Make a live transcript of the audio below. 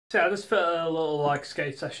So yeah, I just fit a little like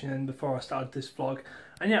skate session in before I started this vlog,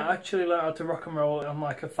 and yeah, I actually learned how to rock and roll on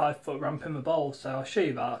like a 5-foot ramp in my bowl, so I'll show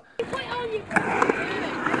you that.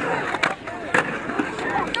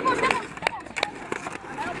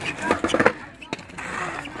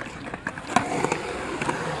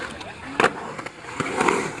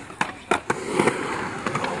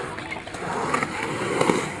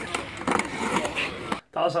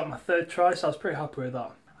 That was like my third try, so I was pretty happy with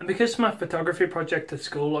that. And because of my photography project at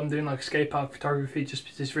school, I'm doing like skate park photography just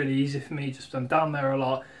because it's really easy for me, just I'm down there a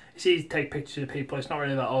lot. It's easy to take pictures of people, it's not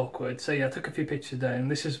really that awkward. So yeah, I took a few pictures today and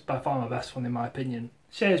this is by far my best one in my opinion.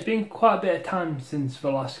 So yeah, it's been quite a bit of time since the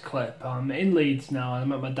last clip. I'm in Leeds now and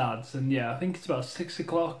I'm at my dad's, and yeah, I think it's about 6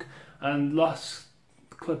 o'clock, and last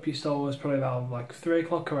clip you saw was probably about like 3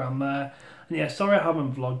 o'clock around there. And yeah, sorry I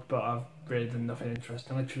haven't vlogged, but I've really done nothing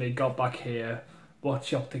interesting. I literally got back here, watched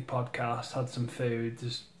the Optic podcast, had some food,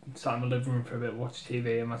 just sat in the living room for a bit, watched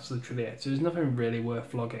TV, and that's literally it. So there's nothing really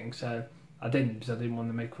worth vlogging, so I didn't, because I didn't want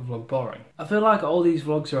to make the vlog boring. I feel like all these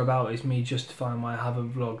vlogs are about is me justifying why I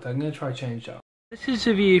haven't vlogged. I'm going to try to change that. This is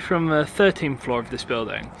a view from the 13th floor of this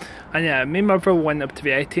building. And yeah, me and my brother went up to the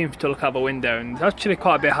 18th to look out the window, and it's actually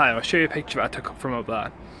quite a bit higher. I'll show you a picture that I took from up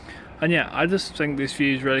there. And yeah, I just think this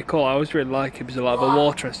view is really cool. I always really like it. There's a lot of the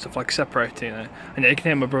water and stuff like separating it. And yeah, you can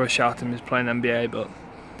hear my brother shouting, he's playing NBA, but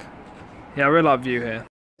yeah, I really like the view here.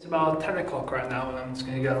 It's about 10 o'clock right now, and I'm just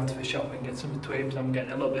going to go down to the shop and get some tweebs. I'm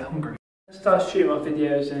getting a little bit hungry. I started shooting my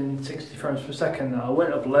videos in 60 frames per second now. I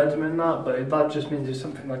won't upload them in that, but that just means if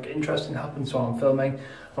something like interesting happens while I'm filming,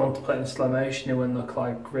 I want to put it in slow motion. It wouldn't look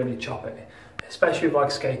like really choppy, especially with like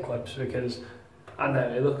skate clips, because I know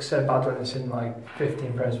it looks so bad when it's in like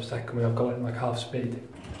 15 frames per second when I've got it in like half speed.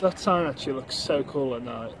 That sign actually looks so cool at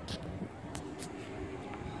night.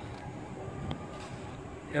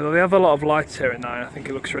 Yeah, but we have a lot of lights here at night. I think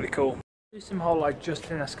it looks really cool. Do some whole like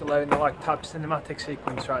Justin Escalona like type cinematic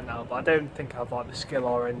sequence right now, but I don't think I've like the skill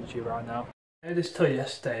or energy right now. I did this till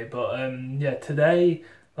yesterday, but yeah, today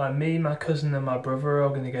like me, my cousin and my brother are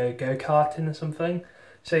going to go karting or something.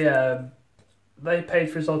 So yeah, they paid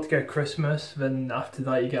for us all to go Christmas, then after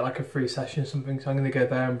that you get like a free session or something, so I'm going to go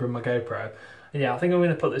there and bring my GoPro. And yeah, I think I'm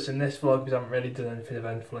going to put this in this vlog because I haven't really done anything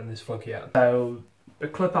eventful in this vlog yet. So the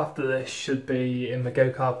clip after this should be in the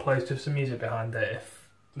go-kart place with some music behind it if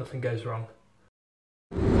nothing goes wrong.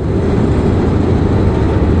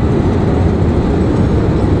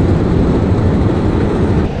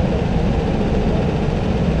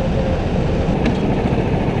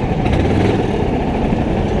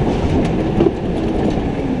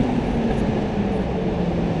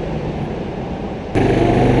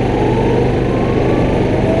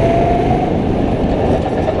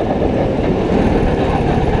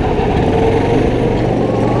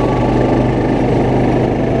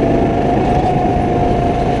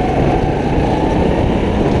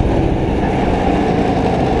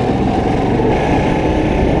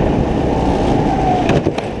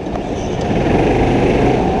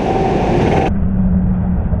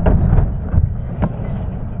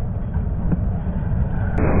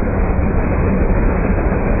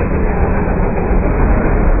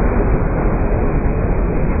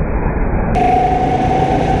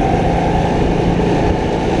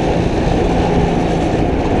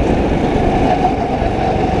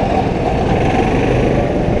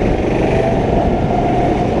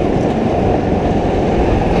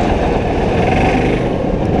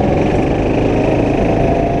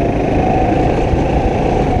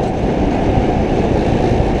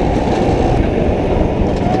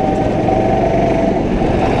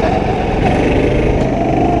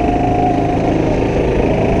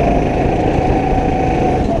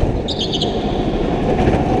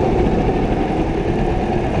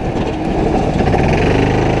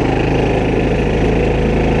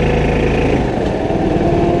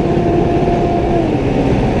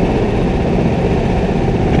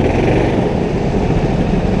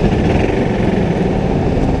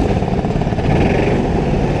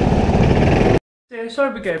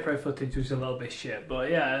 Sorry the GoPro footage was a little bit shit, but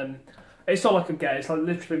yeah, it's all I could get. It's like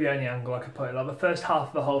literally the only angle I could put it. Like the first half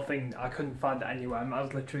of the whole thing, I couldn't find it anywhere. That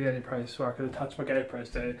was literally the only place where I could attach my GoPro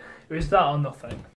to. It was that or nothing.